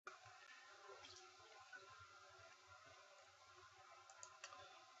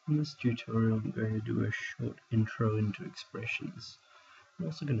In this tutorial I'm going to do a short intro into expressions. I'm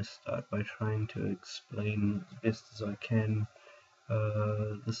also going to start by trying to explain as best as I can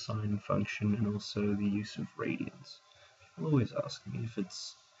the sine function and also the use of radians. People always ask me if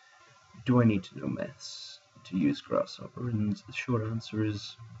do I need to know maths to use Grasshopper, and the short answer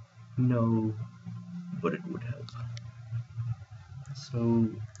is no, but it would help. So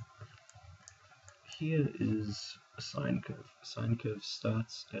here is a sine curve. A sine curve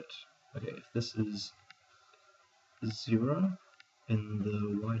starts at, if this is 0 in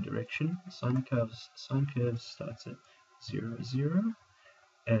the y direction, sine curve starts at 0, 0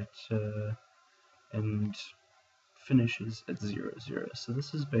 and finishes at 0, 0. So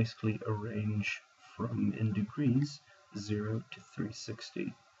this is basically a range from, in degrees, 0 to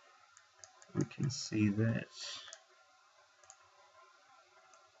 360. We can see that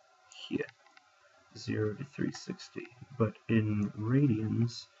here, 0 to 360. But in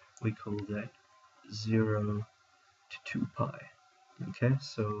radians, we call that 0 to 2 pi. Okay,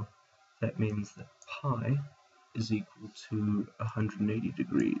 so that means that pi is equal to 180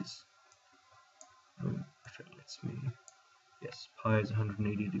 degrees. If it lets me, yes, pi is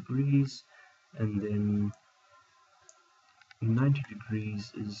 180 degrees, and then 90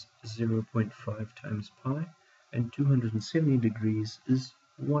 degrees is 0.5 times pi, and 270 degrees is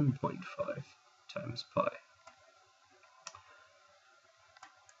 1.5 times pi.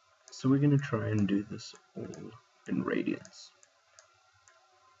 So we're going to try and do this all in radians.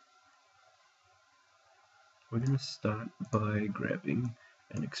 We're going to start by grabbing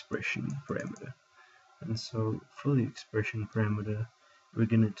an expression parameter. And so for the expression parameter, we're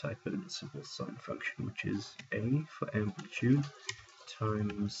going to type in a simple sine function, which is a for amplitude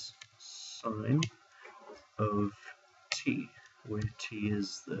times sine of t, where t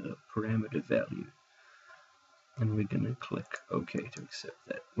is the parameter value. And we're going to click OK to accept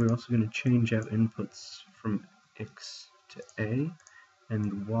that. We're also going to change our inputs from x to a,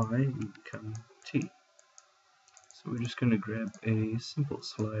 and y will become t. So we're just going to grab a simple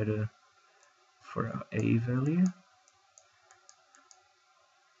slider for our a value,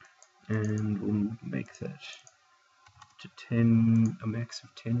 and we'll make that to 10, a max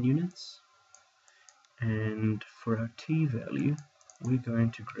of 10 units. And for our t value, we're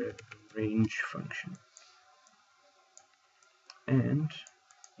going to grab a range function, and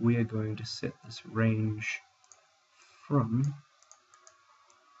we are going to set this range from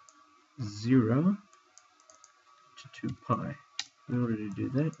 0 to 2 pi. In order to do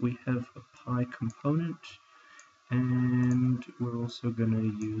that, we have a pi component, and we're also going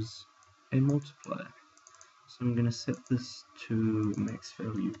to use a multiplier. So I'm going to set this to max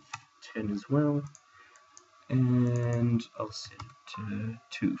value of 10 as well, and I'll set it to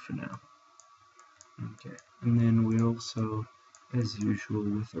 2 for now. Okay, and then we also, as usual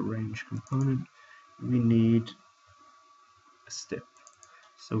with a range component, we need a step.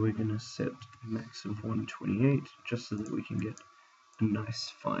 So we're going to set a max of 128 just so that we can get a nice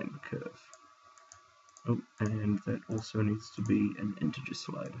fine curve. Oh, and that also needs to be an integer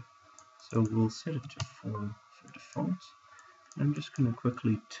slider. So we'll set it to 4 for default. And I'm just going to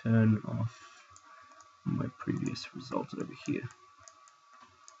quickly turn off my previous result over here.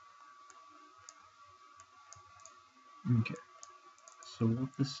 Okay, so what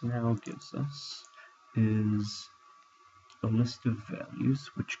this now gives us is a list of values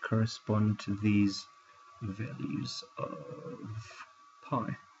which correspond to these values of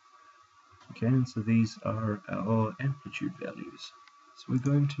pi. Okay, and so these are our amplitude values. So we're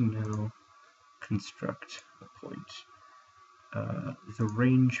going to now construct a point. The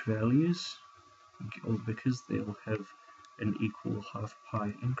range values, because they'll have an equal half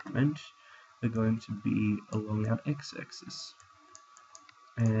pi increment, are going to be along our x-axis,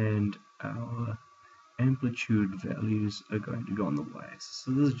 and our amplitude values are going to go on the y-axis.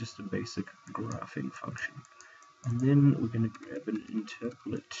 So this is just a basic graphing function. And then we're going to grab an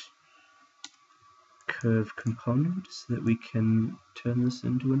interpolate curve component so that we can turn this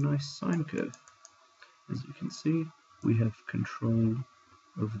into a nice sine curve. As you can see, we have control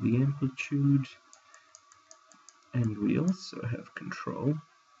over the amplitude, and we also have control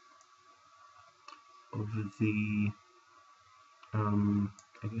over the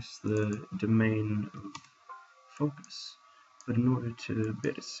the domain of focus. But in order to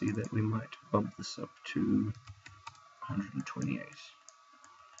better see that, we might bump this up to 128,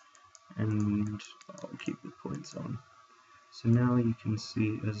 and I'll keep the points on. So now you can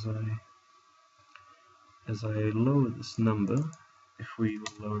see as I lower this number, if we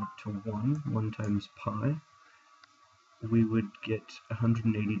lower it to 1 times pi, we would get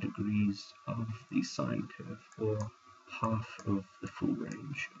 180 degrees of the sine curve, or half of the full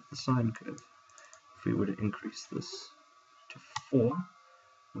range of the sine curve. If we were to increase this to 4,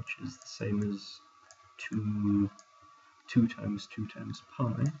 which is the same as 2 times 2 times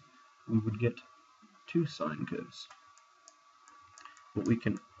pi, we would get 2 sine curves. What we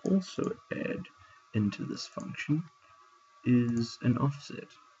can also add into this function is an offset.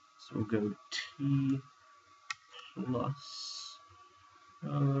 So we'll go t plus,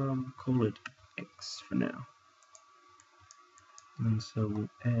 call it x for now. And so we'll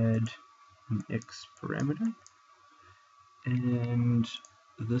add an x parameter, and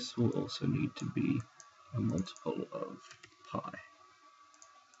this will also need to be a multiple of pi.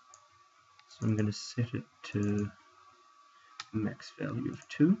 So I'm going to set it to max value of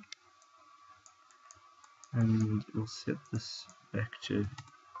 2, and we'll set this back to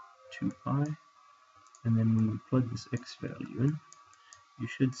 2 pi, and then when we plug this x value in, you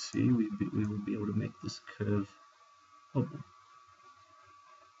should see we will be able to make this curve bubble.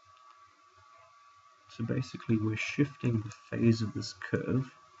 So basically we're shifting the phase of this curve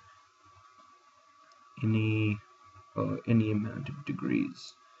any amount of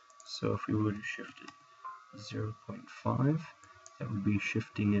degrees. So if we were to shift it 0.5, that would be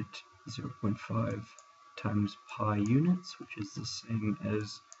shifting it 0.5 times pi units, which is the same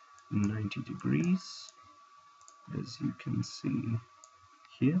as 90 degrees. As you can see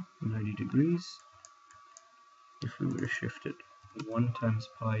here, 90 degrees. If we were to shift it 1 times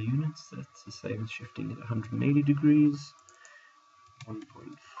pi units, that's the same as shifting it 180 degrees.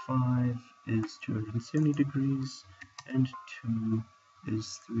 1.5 is 270 degrees, and 2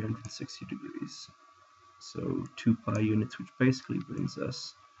 is 360 degrees. So 2 pi units, which basically brings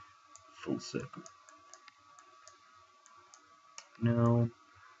us full circle. Now,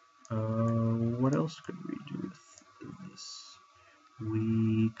 what else could we do with this?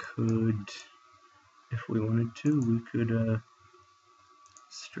 We could, if we wanted to, we could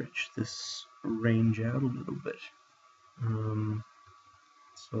stretch this range out a little bit.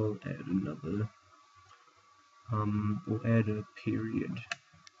 So I'll add another, we'll add a period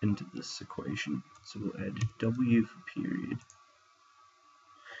into this equation. So we'll add W for period.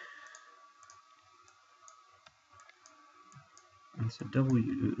 And so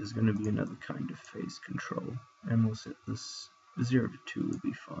W is going to be another kind of phase control, and we'll set this 0 to 2 will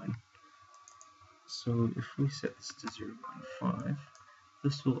be fine. So if we set this to 0.5,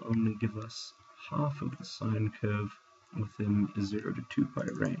 this will only give us half of the sine curve within a 0 to 2 pi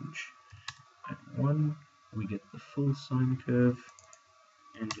range. At 1, we get the full sine curve,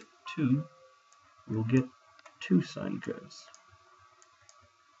 and at 2, we'll get 2 sine curves.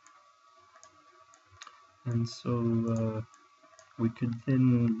 And so we could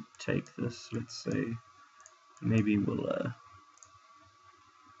then take this, let's say, maybe we'll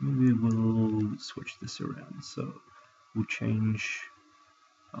switch this around. So we'll change,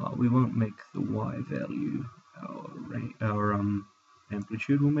 we won't make the y value our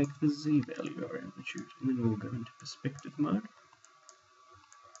amplitude, we'll make the z value our amplitude, and then we'll go into perspective mode,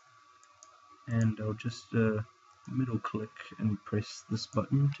 and I'll just middle click and press this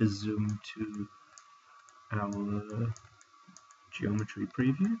button to zoom to our geometry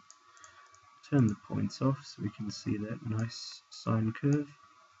preview. Turn the points off so we can see that nice sine curve,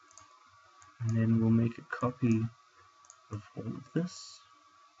 and then we'll make a copy of all of this,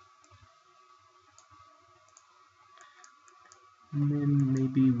 and then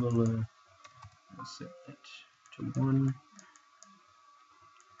maybe we'll set that to 1,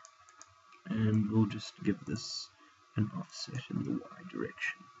 and we'll just give this an offset in the y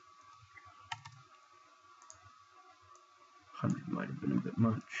direction. 100 might have been a bit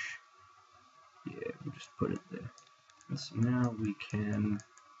much. Yeah, we'll just put it there. And so now we can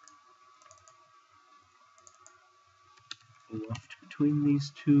loft between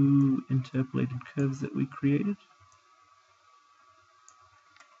these two interpolated curves that we created.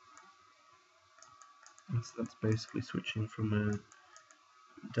 And so that's basically switching from a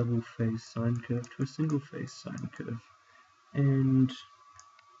double phase sine curve to a single phase sine curve. And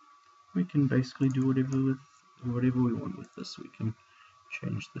we can basically do whatever we want with this. We can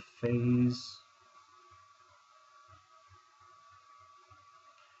change the phase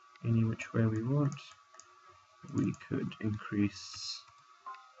any which way we want. We could increase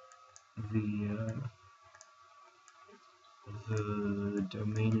the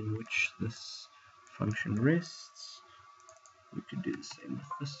domain in which this function rests. We could do the same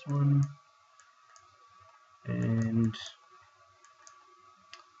with this one, and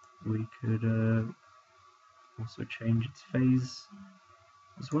we could also change its phase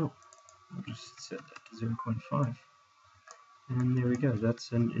as well. We'll just set that to 0.5. And there we go,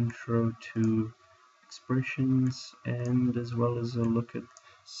 that's an intro to expressions, and as well as a look at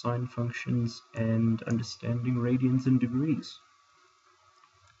sine functions and understanding radians and degrees.